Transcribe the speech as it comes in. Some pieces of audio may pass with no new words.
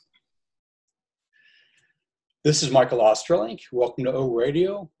This is Michael Osterlink. Welcome to O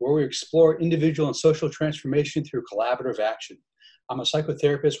Radio, where we explore individual and social transformation through collaborative action. I'm a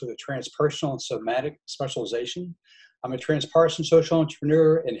psychotherapist with a transpersonal and somatic specialization. I'm a transpartisan social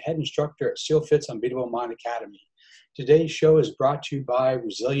entrepreneur and head instructor at SEALFIT's Unbeatable Mind Academy. Today's show is brought to you by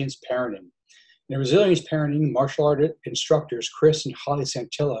Resilience Parenting. In Resilience Parenting, martial art instructors Chris and Holly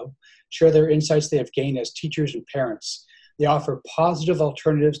Santillo share their insights they have gained as teachers and parents. They offer positive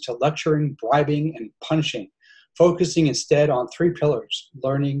alternatives to lecturing, bribing, and punishing, focusing instead on three pillars: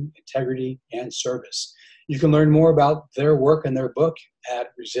 learning, integrity, and service. You can learn more about their work and their book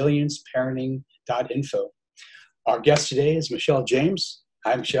at resilienceparenting.info. Our guest today is Michelle James.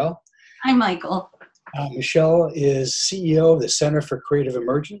 Hi, Michelle. Hi, Michael. Michelle is CEO of the Center for Creative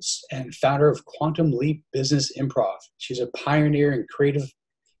Emergence and founder of Quantum Leap Business Improv. She's a pioneer in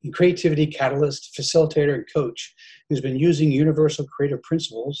creativity catalyst, facilitator, and coach who's been using universal creative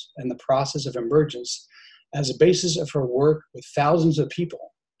principles and the process of emergence as a basis of her work with thousands of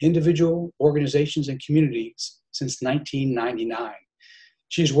people, individual, organizations, and communities since 1999.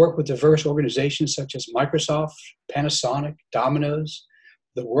 She's worked with diverse organizations such as Microsoft, Panasonic, Domino's,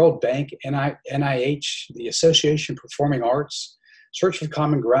 the World Bank, NIH, the Association of Performing Arts, Search for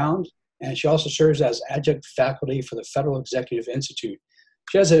Common Ground, and she also serves as adjunct faculty for the Federal Executive Institute.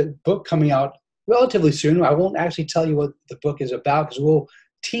 She has a book coming out relatively soon. I won't actually tell you what the book is about because we'll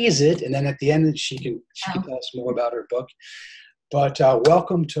tease it, and then at the end she can tell us more about her book. But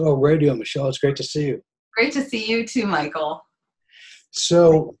welcome to O Radio, Michelle. It's great to see you. Great to see you too, Michael.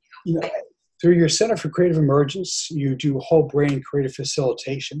 So, through your Center for Creative Emergence, you do whole brain creative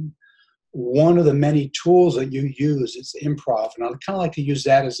facilitation. One of the many tools that you use is improv, and I'd kind of like to use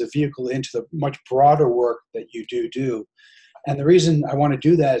that as a vehicle into the much broader work that you do. And the reason I want to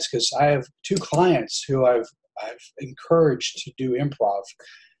do that is because I have two clients who I've encouraged to do improv,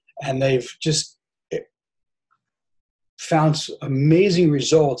 and they've just found amazing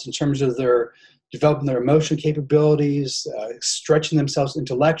results in terms of their developing their emotional capabilities, stretching themselves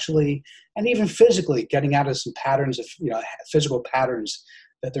intellectually, and even physically getting out of some patterns of physical patterns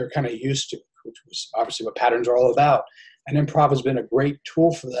that they're kind of used to, which was obviously what patterns are all about. And improv has been a great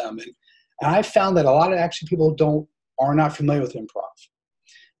tool for them. And I found that a lot of actually people are not familiar with improv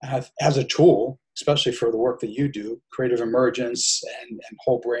as a tool, especially for the work that you do, creative emergence and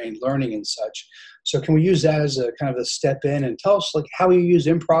whole brain learning and such. So can we use that as a kind of a step in and tell us how you use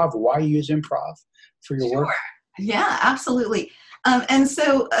improv, why you use improv for your work? Yeah, absolutely. And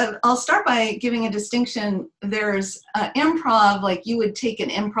so I'll start by giving a distinction. There's improv, like you would take an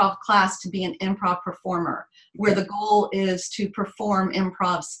improv class to be an improv performer, where the goal is to perform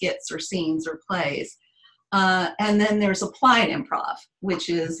improv skits or scenes or plays. And then there's applied improv, which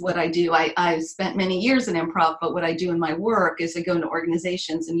is what I do. I've spent many years in improv, but what I do in my work is I go into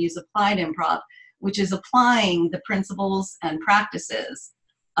organizations and use applied improv, which is applying the principles and practices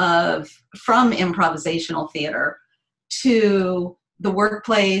from improvisational theater to the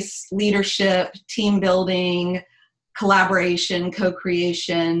workplace, leadership, team building, collaboration,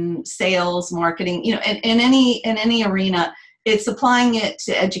 co-creation, sales, marketing, in any arena. It's applying it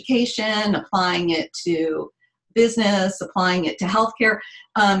to education, applying it to business, applying it to healthcare.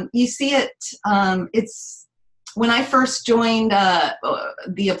 You see it, it's when I first joined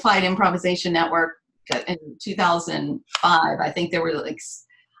the Applied Improvisation Network in 2005, I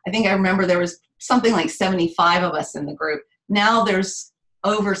remember there was something like 75 of us in the group. Now there's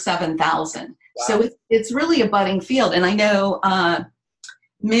over 7,000. Wow. So it's really a budding field. And I know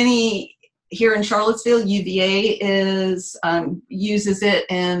many here in Charlottesville, UVA uses it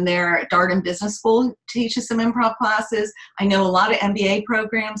in their Darden Business School, teaches some improv classes. I know a lot of MBA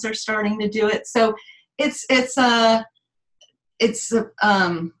programs are starting to do it. So it's a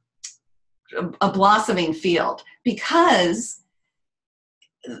blossoming field. Because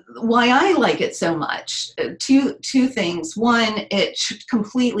why I like it so much, two things. One, it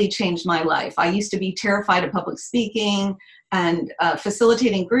completely changed my life. I used to be terrified of public speaking and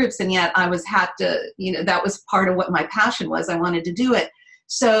facilitating groups, and yet that was part of what my passion was. I wanted to do it.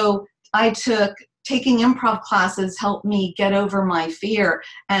 So taking improv classes helped me get over my fear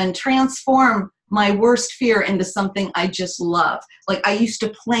and transform my worst fear into something I just love. Like I used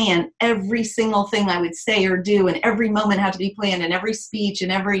to plan every single thing I would say or do, and every moment had to be planned, and every speech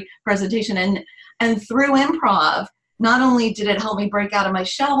and every presentation. And through improv, not only did it help me break out of my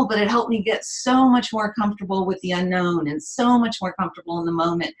shell, but it helped me get so much more comfortable with the unknown and so much more comfortable in the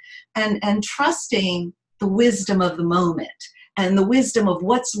moment and trusting the wisdom of the moment and the wisdom of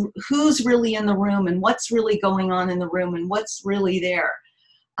who's really in the room and what's really going on in the room and what's really there.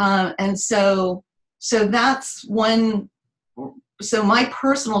 And so that's one so my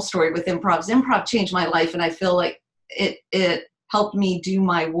personal story with improv changed my life, and I feel like it helped me do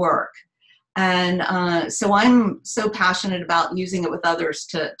my work. And so I'm so passionate about using it with others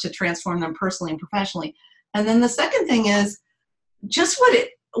to transform them personally and professionally. And then the second thing is just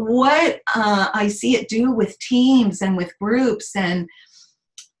what I see it do with teams and with groups. And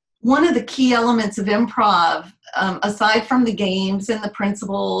one of the key elements of improv, aside from the games and the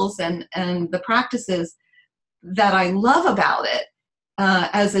principles and the practices that I love about it,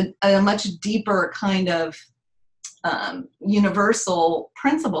 as a much deeper kind of universal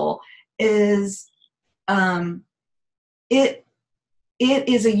principle, is it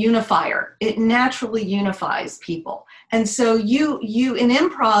is a unifier. It naturally unifies people. And so you in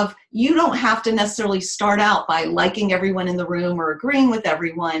improv, you don't have to necessarily start out by liking everyone in the room or agreeing with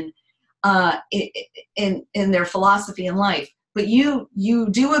everyone in their philosophy in life. But you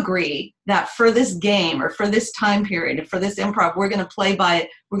do agree that for this game or for this time period and for this improv, we're going to play by it.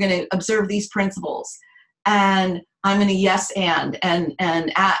 We're going to observe these principles. And I'm going to yes and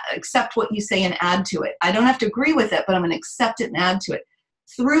accept what you say and add to it. I don't have to agree with it, but I'm going to accept it and add to it.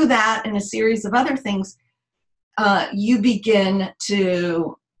 Through that and a series of other things, you begin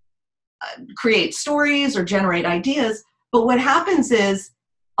to create stories or generate ideas. But what happens is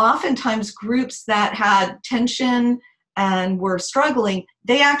oftentimes groups that had tension and were struggling,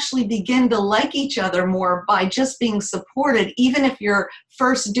 they actually begin to like each other more by just being supported, even if you're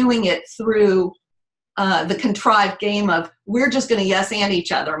first doing it through the contrived game of we're just going to yes and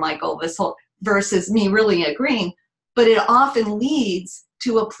each other, Michael, this whole versus me really agreeing. But it often leads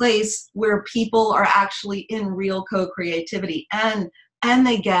to a place where people are actually in real co-creativity and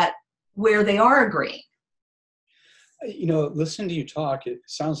they get where they are agreeing. Listening to you talk, it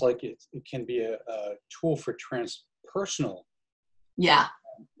sounds like it can be a tool for transpersonal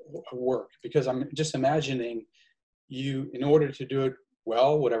work, because I'm just imagining you, in order to do it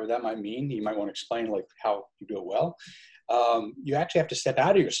well, whatever that might mean, you might want to explain like how you do it well. You actually have to step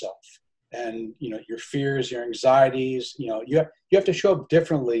out of yourself and, your fears, your anxieties, you have to show up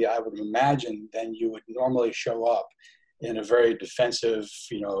differently, I would imagine, than you would normally show up in a very defensive,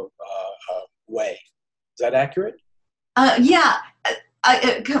 way. Is that accurate? Yeah,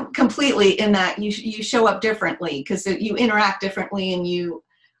 completely, in that you show up differently because you interact differently, and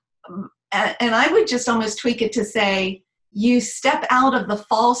I would just almost tweak it to say you step out of the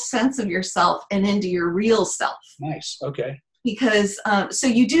false sense of yourself and into your real self. Nice. Okay. Because so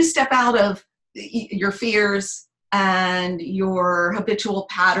you do step out of your fears and your habitual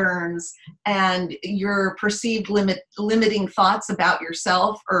patterns and your perceived limiting thoughts about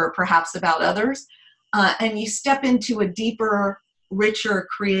yourself or perhaps about others. And you step into a deeper, richer,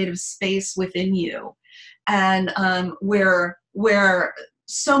 creative space within you, and where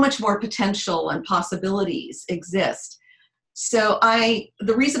so much more potential and possibilities exist. So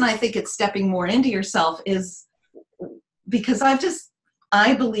the reason I think it's stepping more into yourself is because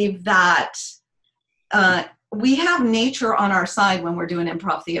I believe that we have nature on our side when we're doing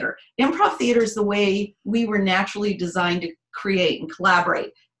improv theater. Improv theater is the way we were naturally designed to create and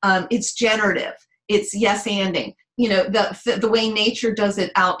collaborate. It's generative. It's yes-anding. The way nature does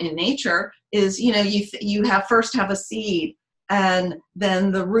it out in nature is, you first have a seed, and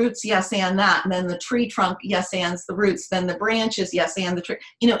then the roots yes-and that, and then the tree trunk yes-ands the roots, then the branches yes-and the tree.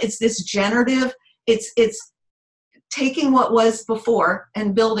 It's this generative, it's taking what was before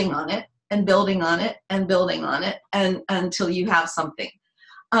and building on it and building on it and building on it and until you have something.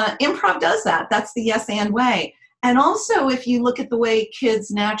 Improv does that. That's the yes-and way. And also, if you look at the way kids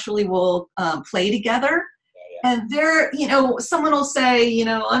naturally will play together, and they're, someone will say,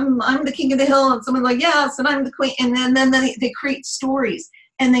 I'm the king of the hill, and someone's like, yes, and I'm the queen, and then they create stories,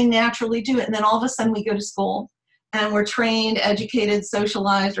 and they naturally do it. And then all of a sudden we go to school, and we're trained, educated,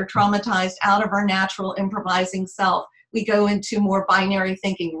 socialized, or traumatized out of our natural improvising self. We go into more binary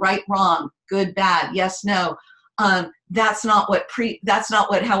thinking, right, wrong, good, bad, yes, no. That's not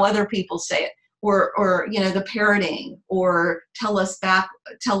how other people say it. Or the parroting, or tell us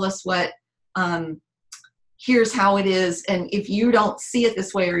what, here's how it is, and if you don't see it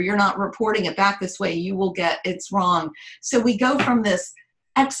this way or you're not reporting it back this way, you will get it's wrong. So we go from this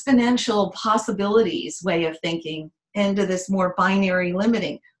exponential possibilities way of thinking into this more binary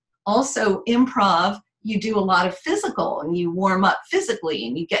limiting. Also, improv, you do a lot of physical, and you warm up physically,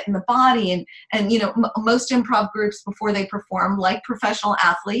 and you get in the body, and most improv groups before they perform, like professional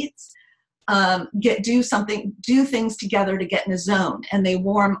athletes, do things together to get in a zone, and they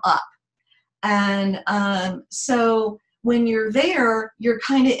warm up. And so when you're there, you're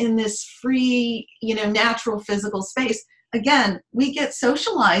kind of in this free, natural physical space. Again, we get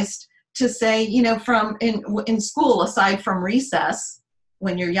socialized to say, from in school, aside from recess,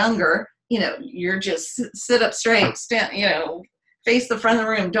 when you're younger, you're just sit up straight, stand, face the front of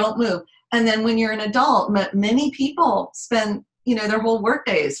the room, don't move. And then when you're an adult, many people spend, their whole work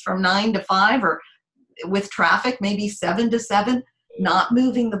days from 9 to 5, or with traffic, maybe 7 to 7, not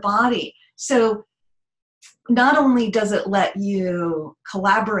moving the body. So not only does it let you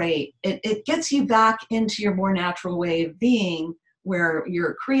collaborate, it gets you back into your more natural way of being, where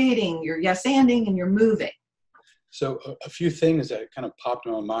you're creating, you're yes-anding, and you're moving. So a few things that kind of popped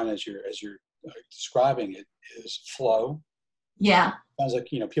in my mind as you're describing it is flow. Yeah. Sounds like,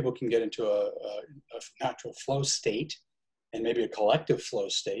 people can get into a natural flow state, and maybe a collective flow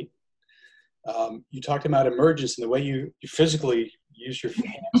state. You talked about emergence and the way you physically use your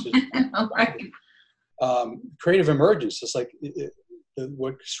hands. Right. Creative emergence. It's like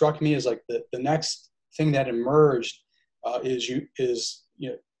what struck me is like the next thing that emerged it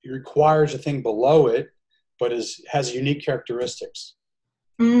requires a thing below it, but has unique characteristics.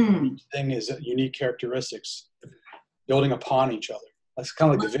 Each thing is unique characteristics, building upon each other. That's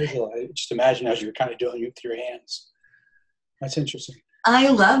kind of like the visual. I just imagine as you're kind of doing it with your hands. That's interesting. I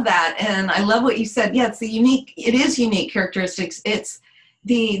love that. And I love what you said. Yeah, it is unique characteristics. It's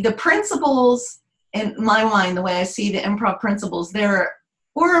the principles, in my mind, the way I see the improv principles,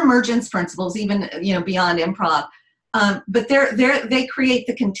 or emergence principles, even, beyond improv. But they create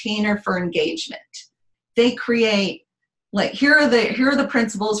the container for engagement. They create, like, here are the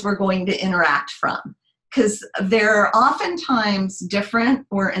principles we're going to interact from, because they're oftentimes different,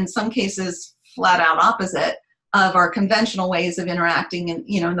 or in some cases flat out opposite of our conventional ways of interacting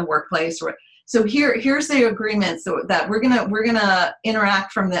in the workplace. So here's the agreement, so that we're gonna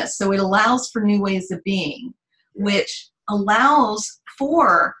interact from this. So it allows for new ways of being, which allows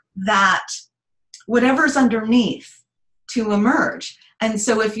for that whatever's underneath to emerge. And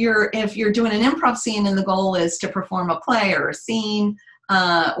so if you're doing an improv scene and the goal is to perform a play or a scene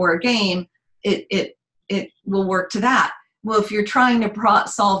or a game, it will work to that. Well, if you're trying to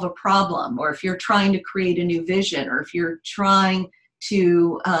solve a problem, or if you're trying to create a new vision, or if you're trying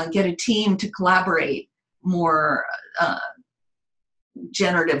to get a team to collaborate more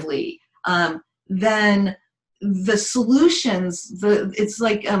generatively, then the solutions, it's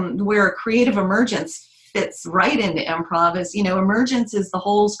like where a creative emergence fits right into improv is, emergence is the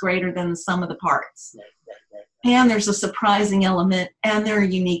whole's greater than the sum of the parts. Right. And there's a surprising element, and there are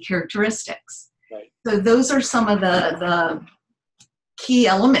unique characteristics. Right. So those are some of the key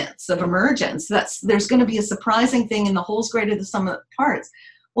elements of emergence. There's going to be a surprising thing, and the whole's greater than the sum of the parts.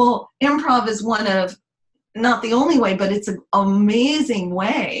 Well, improv is one of, not the only way, but it's an amazing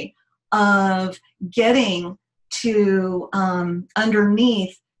way of getting to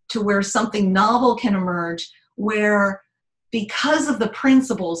underneath to where something novel can emerge, where because of the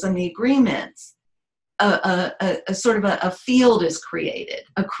principles and the agreements, a sort of a field is created,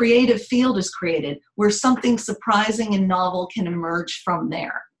 a creative field is created, where something surprising and novel can emerge from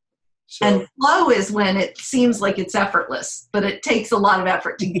there. So, and flow is when it seems like it's effortless, but it takes a lot of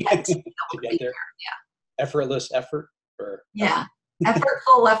effort to get to get there. Yeah. Effortless effort? Yeah.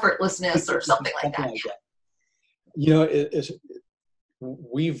 Effortful effortlessness or something like that.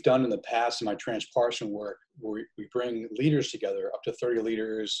 We've done in the past in my transpartisan work, where we bring leaders together, up to 30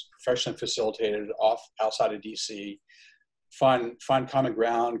 leaders, professionally facilitated outside of DC, find common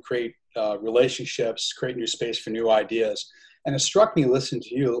ground, create relationships, create new space for new ideas. And it struck me, listening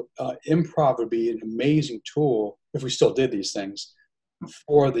to you, improv would be an amazing tool, if we still did these things,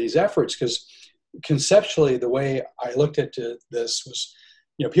 for these efforts. Because conceptually, the way I looked at this was,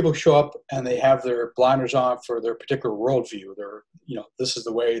 people show up and they have their blinders on for their particular worldview. This is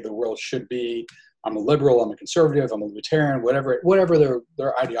the way the world should be. I'm a liberal, I'm a conservative, I'm a libertarian, whatever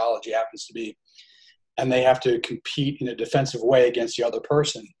their ideology happens to be. And they have to compete in a defensive way against the other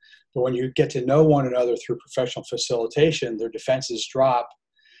person. But when you get to know one another through professional facilitation, their defenses drop.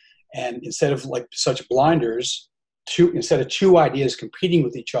 And instead of like such blinders, instead of two ideas competing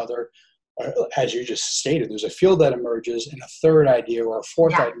with each other, as you just stated, there's a field that emerges, and a third idea or a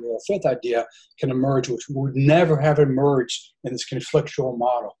fourth idea or a fifth idea can emerge, which would never have emerged in this conflictual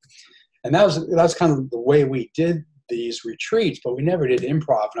model. And that was kind of the way we did these retreats, but we never did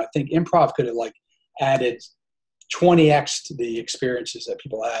improv. And I think improv could have added 20x to the experiences that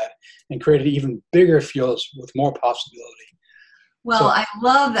people had and created even bigger fields with more possibility. Well, I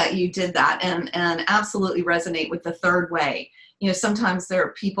love that you did that, and absolutely resonate with the third way. Sometimes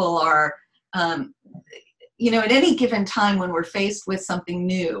people are, at any given time when we're faced with something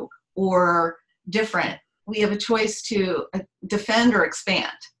new or different, we have a choice to defend or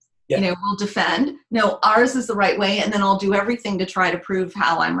expand. Yeah. We'll defend. No, ours is the right way, and then I'll do everything to try to prove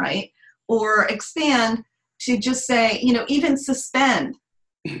how I'm right. or expand to just say, even suspend.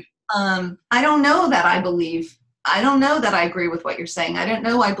 I don't know that I believe. I don't know that I agree with what you're saying. I don't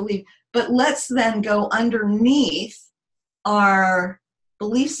know I believe. But let's then go underneath our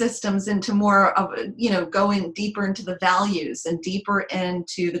belief systems into more of, going deeper into the values and deeper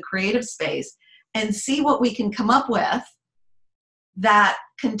into the creative space and see what we can come up with that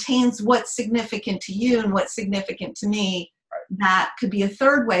contains what's significant to you and what's significant to me. That could be a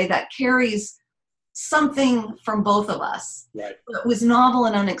third way that carries something from both of us. Right. It was novel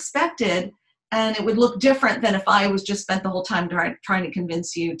and unexpected, and it would look different than if I was just spent the whole time trying to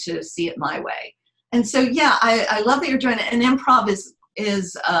convince you to see it my way. And so, yeah, I love that you're doing it. And improv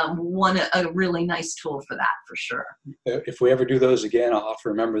is a really nice tool for that, for sure. If we ever do those again, I'll have to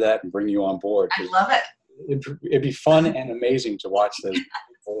remember that and bring you on board. I love it. It'd be fun and amazing to watch those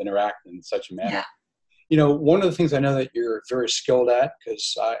people interact in such a manner. Yeah. One of the things I know that you're very skilled at,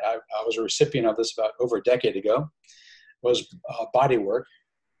 because I was a recipient of this about over a decade ago, was body work,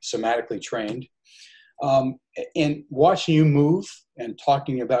 somatically trained. And watching you move and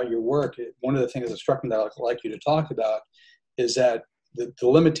talking about your work, one of the things that struck me that I'd like you to talk about is that the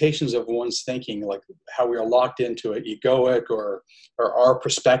limitations of one's thinking, like how we are locked into an egoic or our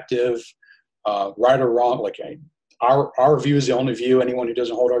perspective, right or wrong, like our view is the only view. Anyone who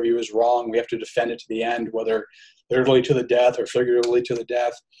doesn't hold our view is wrong. We have to defend it to the end, whether literally to the death or figuratively to the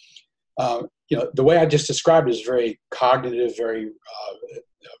death. The way I just described it is very cognitive, very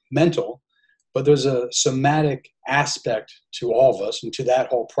mental, but there's a somatic aspect to all of us and to that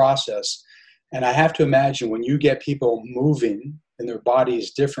whole process. And I have to imagine when you get people moving in their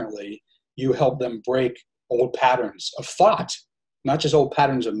bodies differently, you help them break old patterns of thought, not just old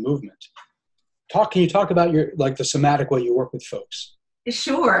patterns of movement. Can you talk about the somatic way you work with folks?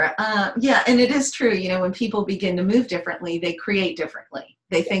 Sure. Yeah. And it is true. When people begin to move differently, they create differently.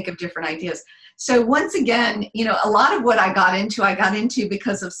 They think of different ideas. So once again, a lot of what I got into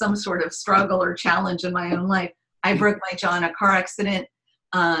because of some sort of struggle or challenge in my own life. I broke my jaw in a car accident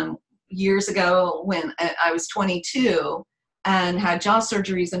years ago when I was 22 and had jaw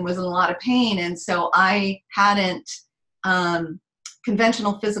surgeries and was in a lot of pain. And so I hadn't,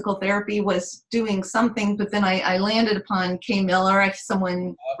 conventional physical therapy was doing something, but then I landed upon Kay Miller,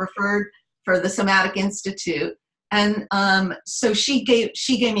 someone referred for the Somatic Institute. And so she gave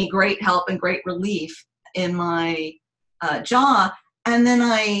me great help and great relief in my jaw. And then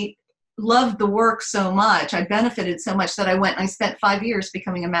I loved the work so much, I benefited so much that I went and I spent 5 years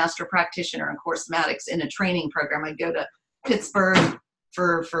becoming a master practitioner in core somatics in a training program. I'd go to Pittsburgh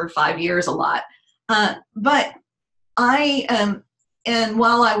for 5 years a lot. But and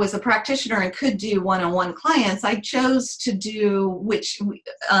while I was a practitioner and could do one-on-one clients, I chose to do, which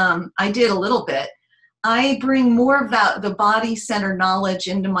I did a little bit. I bring more of the body-centered knowledge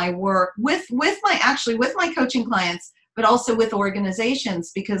into my work with my coaching clients, but also with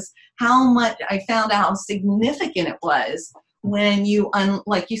organizations, because how much I found out how significant it was when you,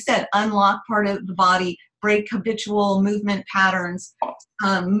 like you said, unlock part of the body, break habitual movement patterns,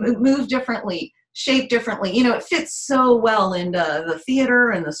 move differently, shape differently. It fits so well into the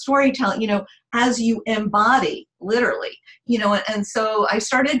theater and the storytelling, as you embody, literally, and so I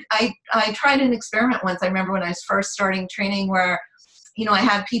tried an experiment once. I remember when I was first starting training where, I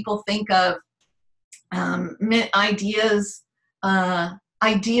had people think of ideas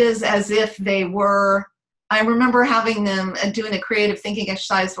as if they were, I remember having them doing a creative thinking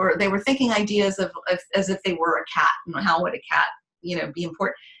exercise where they were thinking ideas as if they were a cat, and how would a cat, be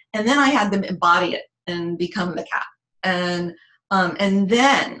important. And then I had them embody it and become the cat, and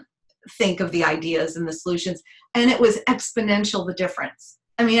then think of the ideas and the solutions. And it was exponential, the difference.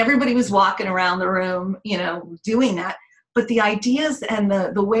 I mean, everybody was walking around the room, doing that. But the ideas and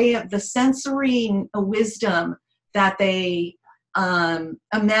the way of the sensory wisdom that they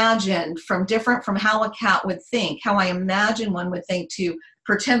imagined from how a cat would think, how I imagine one would think, to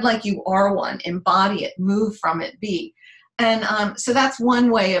pretend like you are one, embody it, move from it, be. And so that's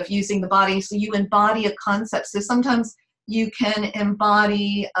one way of using the body. So you embody a concept. So sometimes you can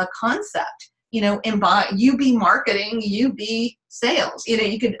embody a concept, you be marketing, you be sales,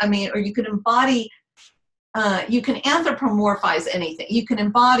 you could embody, you can anthropomorphize anything. You can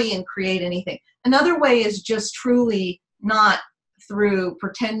embody and create anything. Another way is just truly not through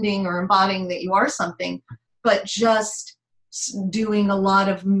pretending or embodying that you are something, but just doing a lot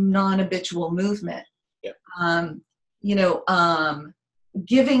of non-habitual movement. Yeah.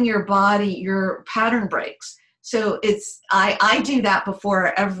 Giving your body your pattern breaks. So I do that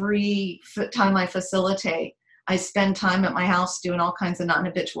before every time I facilitate. I spend time at my house doing all kinds of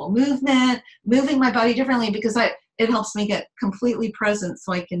non-habitual movement, moving my body differently, because it helps me get completely present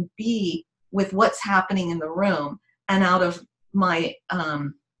so I can be with what's happening in the room and out of my,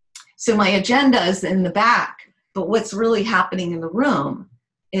 so my agenda is in the back, but what's really happening in the room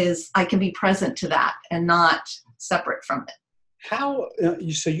is I can be present to that and not separate from it. How,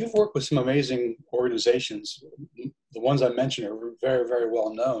 so you've worked with some amazing organizations. The ones I mentioned are very, very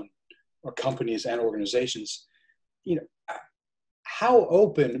well known, or companies and organizations. You know, how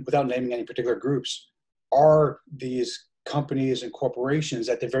open, without naming any particular groups, are these companies and corporations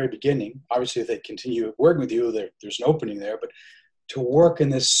at the very beginning? Obviously, if they continue working with you, there's an opening there, but to work in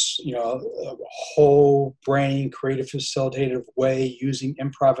this, whole brain, creative, facilitative way, using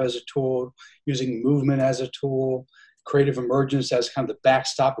improv as a tool, using movement as a tool, creative emergence as kind of the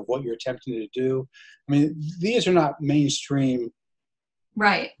backstop of what you're attempting to do. I mean, these are not mainstream.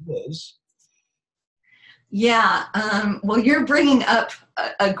 Right. Ideas. Yeah. Well, you're bringing up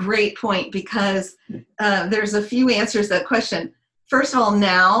a great point because there's a few answers to that question. First of all,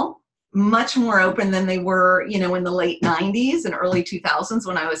 now, much more open than they were, in the late 90s and early 2000s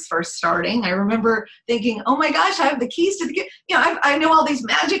when I was first starting. I remember thinking, oh my gosh, I have the keys to the, I know all these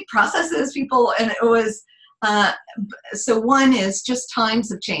magic processes, people, and it was, so one is just times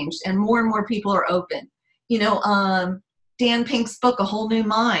have changed and more people are open. Dan Pink's book, A Whole New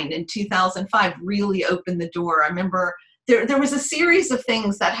Mind, in 2005 really opened the door. I remember there was a series of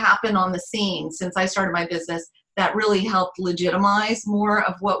things that happened on the scene since I started my business that really helped legitimize more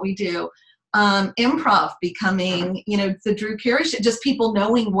of what we do. Improv becoming, the Drew Carey show, just people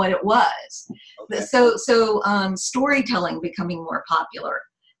knowing what it was. Okay. So storytelling becoming more popular.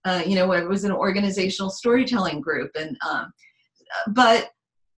 It was an organizational storytelling group, and but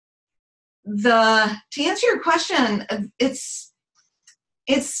to answer your question, it's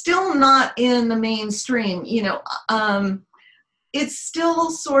still not in the mainstream. It's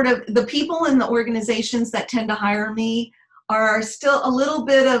still sort of the people in the organizations that tend to hire me are still a little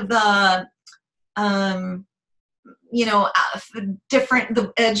bit of the, different,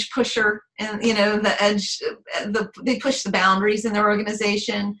 the edge pusher, and, the edge, they push the boundaries in their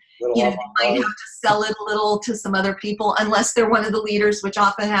organization. They might have to sell it a little to some other people unless they're one of the leaders, which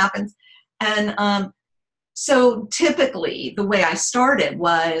often happens. And so typically the way I started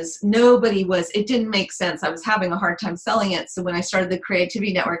was it didn't make sense. I was having a hard time selling it. So when I started the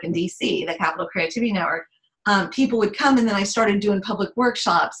Creativity Network in DC, the Capital Creativity Network, people would come, and then I started doing public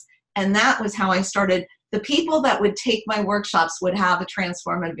workshops. And that was how I started. The people that would take my workshops would have a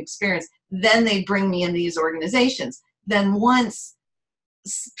transformative experience. Then they'd bring me into these organizations. Then once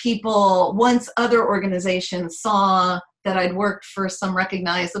other organizations saw that I'd worked for some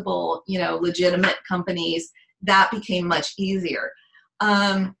recognizable, legitimate companies, that became much easier.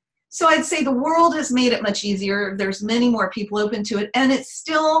 So I'd say the world has made it much easier. There's many more people open to it, and it's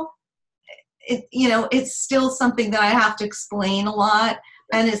still something that I have to explain a lot,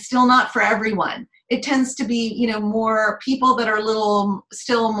 and it's still not for everyone. It tends to be, more people that are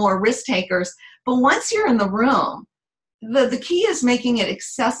still more risk takers. But once you're in the room, the key is making it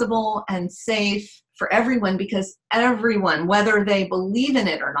accessible and safe for everyone, because everyone, whether they believe in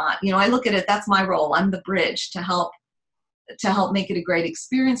it or not, I look at it, that's my role. I'm the bridge to help make it a great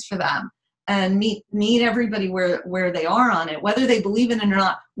experience for them and meet everybody where they are on it, whether they believe in it or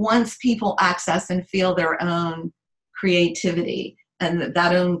not. Once people access and feel their own creativity and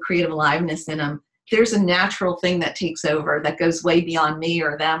that own creative aliveness in them, there's a natural thing that takes over that goes way beyond me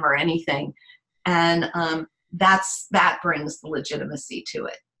or them or anything. And that brings the legitimacy to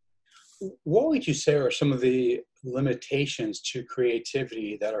it. What would you say are some of the limitations to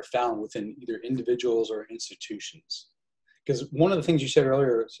creativity that are found within either individuals or institutions? Because one of the things you said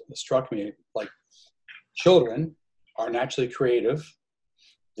earlier struck me, like children are naturally creative.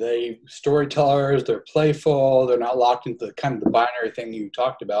 They storytellers, they're playful, they're not locked into the kind of the binary thing you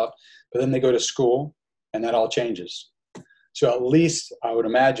talked about, but then they go to school and that all changes. So at least I would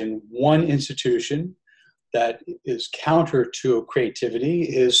imagine one institution that is counter to creativity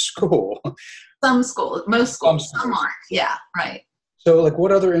is school. Some schools, most schools, some aren't. Yeah, right. So like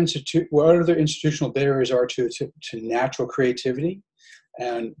what other institutional barriers are to natural creativity?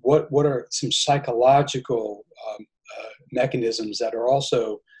 And what are some psychological mechanisms that are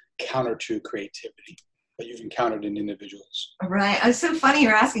also counter to creativity that you've encountered in individuals? Right. It's so funny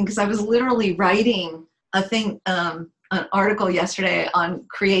you're asking, because I was literally writing an article yesterday on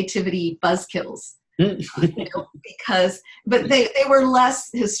creativity buzzkills. But they were less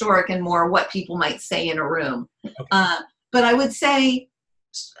historic and more what people might say in a room. Okay. But I would say,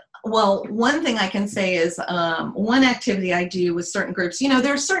 well, one thing I can say is one activity I do with certain groups,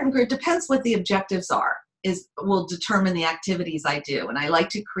 there's certain group, depends what the objectives are, will determine the activities I do. And I like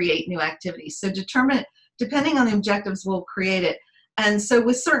to create new activities. So depending on the objectives, we'll create it. And so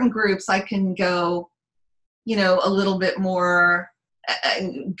with certain groups, I can go, a little bit more,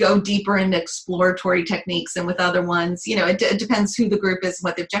 go deeper into exploratory techniques, and with other ones, it depends who the group is and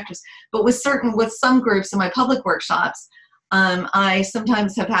what the objectives. But with some groups in my public workshops, I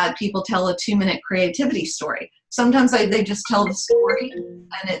sometimes have had people tell a 2-minute creativity story. Sometimes they just tell the story,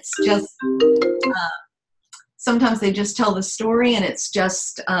 and it's just, sometimes they just tell the story and it's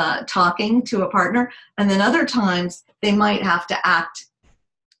just talking to a partner. And then other times they might have to act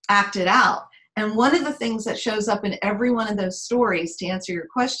it out. And one of the things that shows up in every one of those stories, to answer your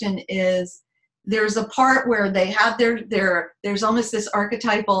question, is there's a part where they have there's almost this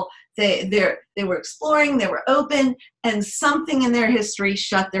archetypal, they were exploring, they were open, and something in their history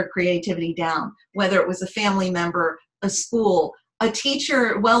shut their creativity down, whether it was a family member, a school, a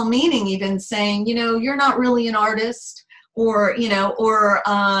teacher, well-meaning, even saying, you're not really an artist, or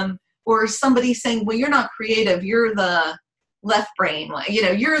somebody saying, well, you're not creative, you're the left brain,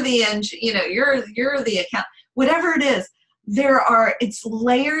 you're the you're the account, whatever it is. It's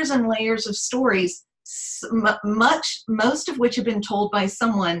layers and layers of stories, most of which have been told by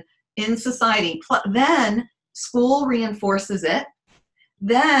someone in society. Then school reinforces it.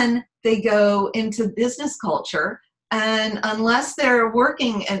 Then they go into business culture. And unless they're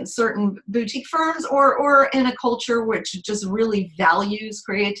working in certain boutique firms or in a culture which just really values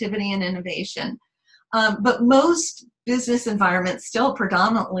creativity and innovation, but most business environments still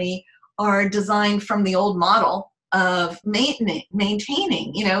predominantly are designed from the old model of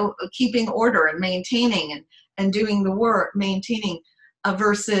maintaining, keeping order and maintaining and doing the work, maintaining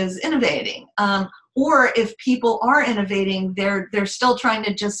versus innovating. Or if people are innovating, they're still trying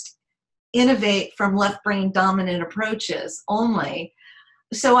to just innovate from left brain dominant approaches only.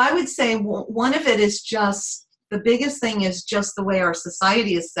 So I would say one of it is just, the biggest thing is just the way our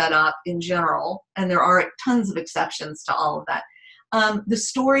society is set up in general, and there are tons of exceptions to all of that. The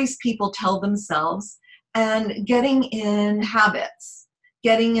stories people tell themselves, and getting in habits,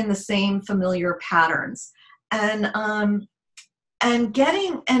 getting in the same familiar patterns, and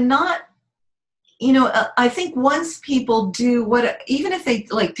not, I think once people do even if they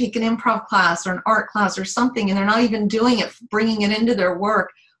take an improv class or an art class or something, and they're not even doing it, bringing it into their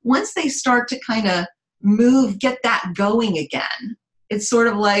work, once they start to kind of get that going again, it's sort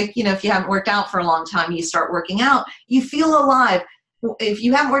of like, if you haven't worked out for a long time, you start working out, you feel alive. If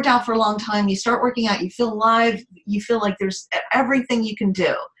you haven't worked out for a long time, you start working out, you feel alive, you feel like there's everything you can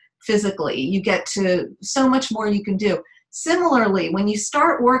do physically. You get to so much more you can do. Similarly, when you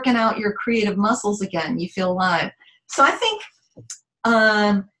start working out your creative muscles again, you feel alive. So I think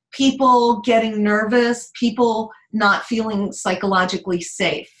people getting nervous, people not feeling psychologically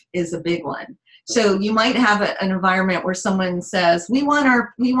safe is a big one. So you might have an environment where someone says, we want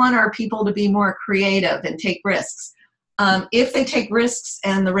our people to be more creative and take risks. If they take risks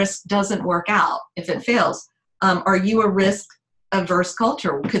and the risk doesn't work out, if it fails, are you a risk-averse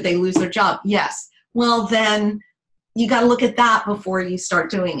culture? Could they lose their job? Yes. Well, then you got to look at that before you start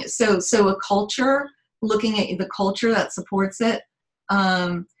doing it. So a culture, looking at the culture that supports it,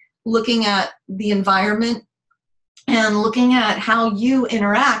 looking at the environment, and looking at how you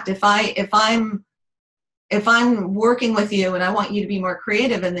interact. If I'm working with you and I want you to be more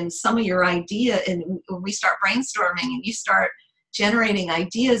creative, and then some of your idea, and when we start brainstorming and you start generating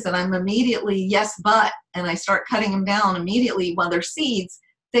ideas that I'm immediately, yes, but, and I start cutting them down immediately while they're seeds,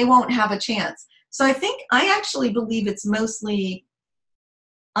 they won't have a chance. So I actually believe it's mostly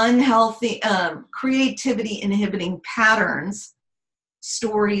unhealthy, creativity inhibiting patterns,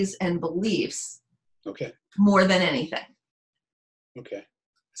 stories, and beliefs. Okay. More than anything. Okay.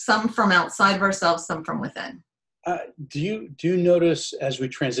 Some from outside of ourselves, some from within. Do you notice, as we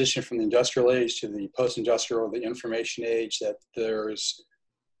transition from the industrial age to the post-industrial, the information age, that there's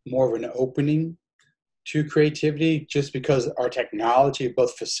more of an opening to creativity, just because our technology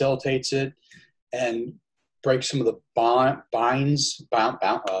both facilitates it and breaks some of the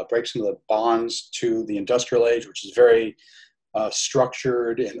breaks some of the bonds to the industrial age, which is very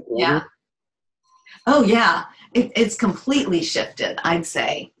structured and ordered? Yeah. Oh, yeah. It's completely shifted, I'd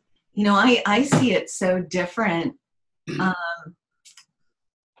say. I see it so different.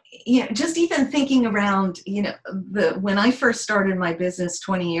 Just even thinking around, when I first started my business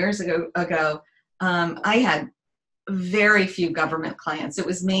 20 years ago, I had very few government clients. It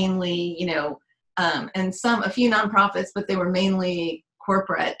was mainly, and a few nonprofits, but they were mainly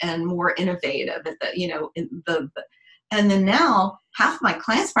corporate and more innovative at and then now half my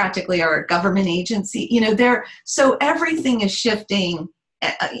clients practically are a government agency, so everything is shifting.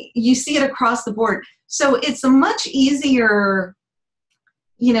 You see it across the board. So it's a much easier,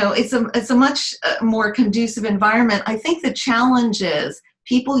 it's a much more conducive environment. I think the challenge is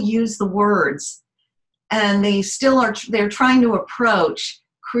people use the words and they're trying to approach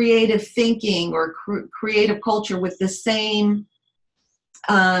creative thinking or creative culture with the same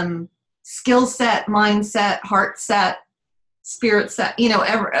skill set, mindset, heart set, spirit set,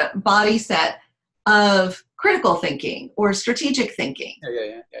 body set of critical thinking or strategic thinking.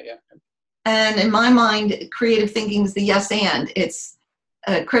 Yeah. And in my mind, creative thinking is the yes and. It's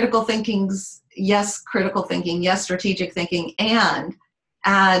critical thinking's yes, critical thinking, yes, strategic thinking, and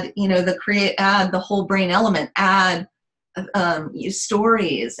add, add the whole brain element, add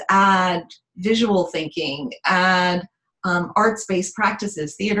stories, add visual thinking, add arts-based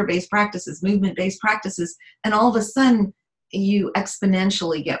practices, theater-based practices, movement-based practices, and all of a sudden you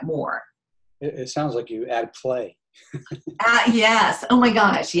exponentially get more. It sounds like you add play. Yes. Oh my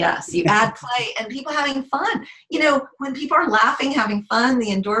gosh. Yes. You add play and people having fun. When people are laughing, having fun, the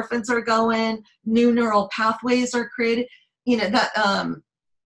endorphins are going, new neural pathways are created, that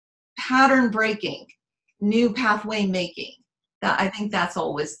pattern breaking, new pathway making. That I think that's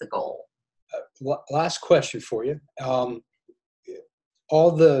always the goal. Last question for you.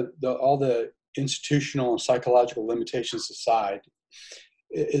 All the institutional and psychological limitations aside,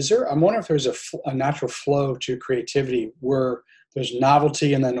 I'm wondering if there's a natural flow to creativity where there's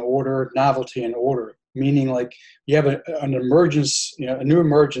novelty and then order, novelty and order, meaning like you have an emergence, a new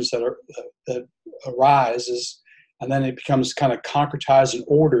emergence that arises, and then it becomes kind of concretized and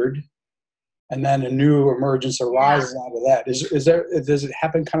ordered, and then a new emergence arises out of that. Does it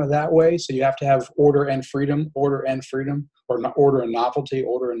happen kind of that way? So you have to have order and freedom, or order and novelty,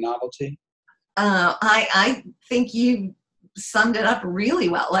 order and novelty? I think you summed it up really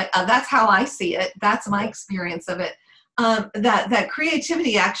well. Like that's how I see it. That's my experience of it. That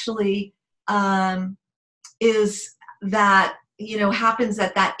creativity actually is that happens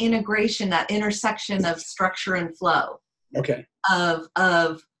at that integration, that intersection of structure and flow. Okay.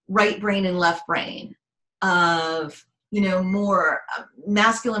 Of right brain and left brain, of more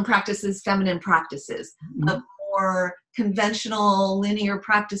masculine practices, feminine practices, of more conventional linear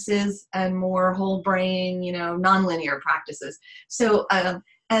practices and more whole brain, nonlinear practices. So, and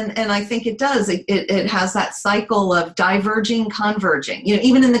I think it does. It has that cycle of diverging, converging.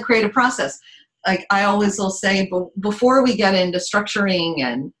 Even in the creative process, like I always will say, before we get into structuring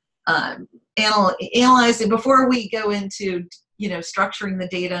and analyzing, before we go into structuring the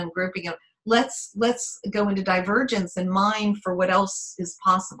data and grouping it, let's go into divergence and mine for what else is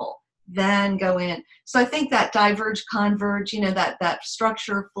possible. Then go in. So I think that diverge, converge, that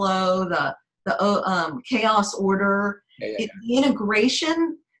structure, flow, the chaos, order, the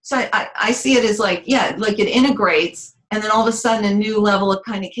integration. So I see it as like it integrates, and then all of a sudden a new level of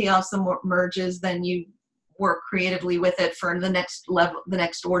kind of chaos emerges. Then you work creatively with it for the next level, the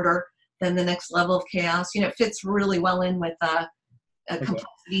next order, then the next level of chaos. It fits really well in with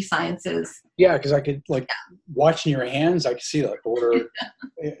complexity sciences. Yeah, because I could watching your hands, I could see like order,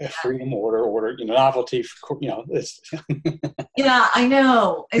 freedom, order, novelty. It's Yeah, I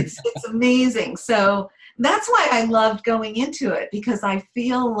know. It's amazing. So that's why I loved going into it, because I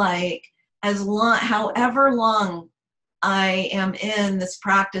feel like however long I am in this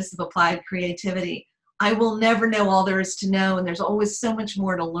practice of applied creativity, I will never know all there is to know, and there's always so much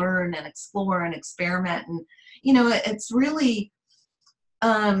more to learn and explore and experiment. And it's really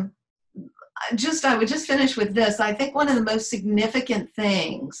I would just finish with this. I think one of the most significant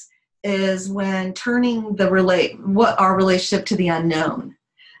things is when turning our relationship to the unknown.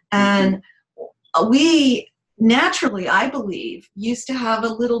 And we naturally, I believe, used to have a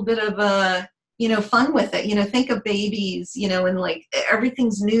little bit of a, fun with it. Think of babies, and like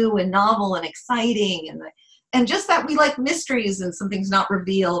everything's new and novel and exciting, and just that we like mysteries and something's not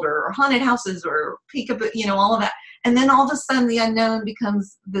revealed, or haunted houses, or peekaboo, all of that. And then all of a sudden the unknown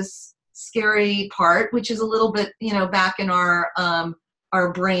becomes this scary part, which is a little bit, back in our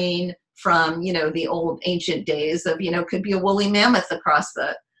brain from, the old ancient days of, could be a woolly mammoth across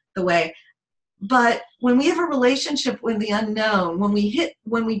the way. But when we have a relationship with the unknown, when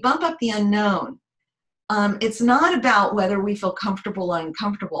we bump up the unknown, it's not about whether we feel comfortable or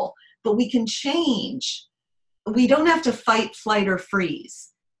uncomfortable, but we can change. We don't have to fight, flight, or freeze.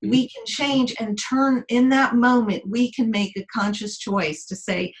 We can change and turn in that moment. We can make a conscious choice to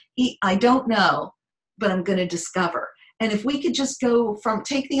say, I don't know, but I'm going to discover. And if we could just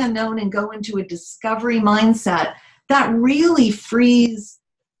take the unknown and go into a discovery mindset, that really frees,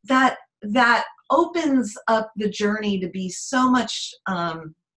 that opens up the journey to be so much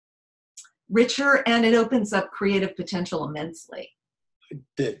richer, and it opens up creative potential immensely.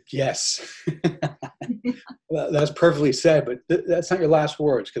 Yes. Well, that's perfectly said, but that's not your last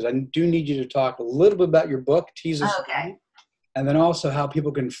words, because I do need you to talk a little bit about your book, tease us, Okay. and then also how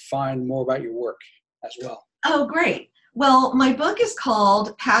people can find more about your work as well. Oh, great. Well, my book is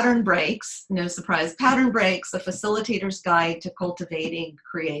called Pattern Breaks, no surprise, Pattern Breaks, A Facilitator's Guide to Cultivating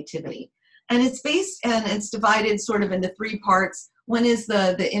Creativity. And it's divided sort of into three parts. One is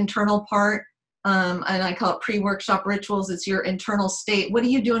the internal part, and I call it pre-workshop rituals. It's your internal state. What are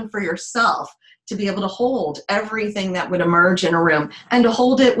you doing for yourself to be able to hold everything that would emerge in a room, and to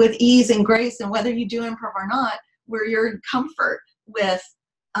hold it with ease and grace, and whether you do improv or not, where you're in comfort with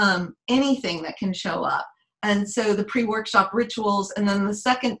anything that can show up. And so the pre-workshop rituals, and then the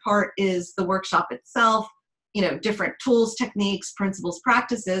second part is the workshop itself, different tools, techniques, principles,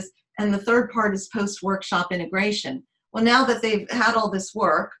 practices, and the third part is post-workshop integration. Well, now that they've had all this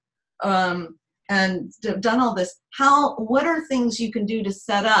work and done all this, what are things you can do to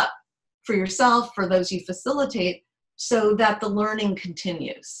set up for yourself, for those you facilitate, so that the learning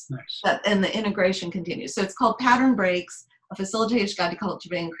continues, Nice. and the integration continues. So it's called Pattern Breaks, A Facilitator's Guide to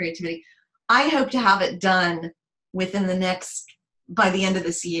Cultivating Creativity. I hope to have it done by the end of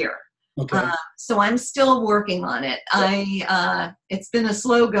this year. Okay. So I'm still working on it. It's been a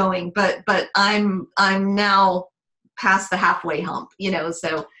slow going, but I'm now past the halfway hump,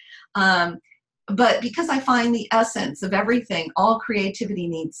 so, but because I find the essence of everything, all creativity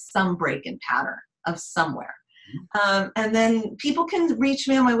needs some break in pattern of somewhere. And then people can reach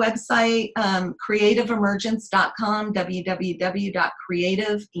me on my website, creativeemergence.com,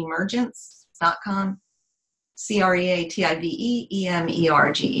 www.creativeemergence.com,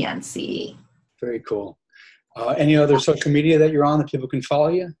 CREATIVEEMERGENCE. Very cool. Any other social media that you're on that people can follow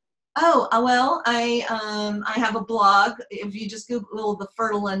you? Oh, well, I have a blog. If you just Google the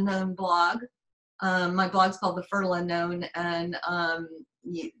Fertile Unknown blog, my blog's called The Fertile Unknown, and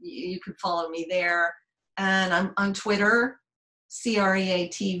you can follow me there. And I'm on Twitter,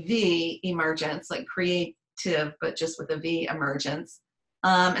 CREATV Emergence, like creative, but just with a V, Emergence.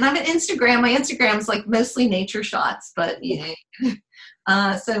 And I'm on Instagram. My Instagram's like mostly nature shots, but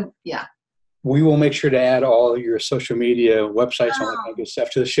so yeah. We will make sure to add all your social media, websites, all that kind of good stuff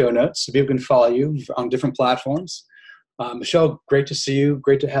to the show notes so people can follow you on different platforms. Michelle, great to see you.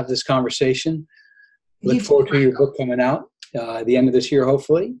 Great to have this conversation. Look forward to your book coming out at the end of this year,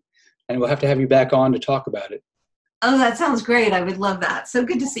 hopefully. And we'll have to have you back on to talk about it. Oh, that sounds great. I would love that. So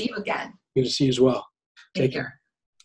good to see you again. Good to see you as well. Take care.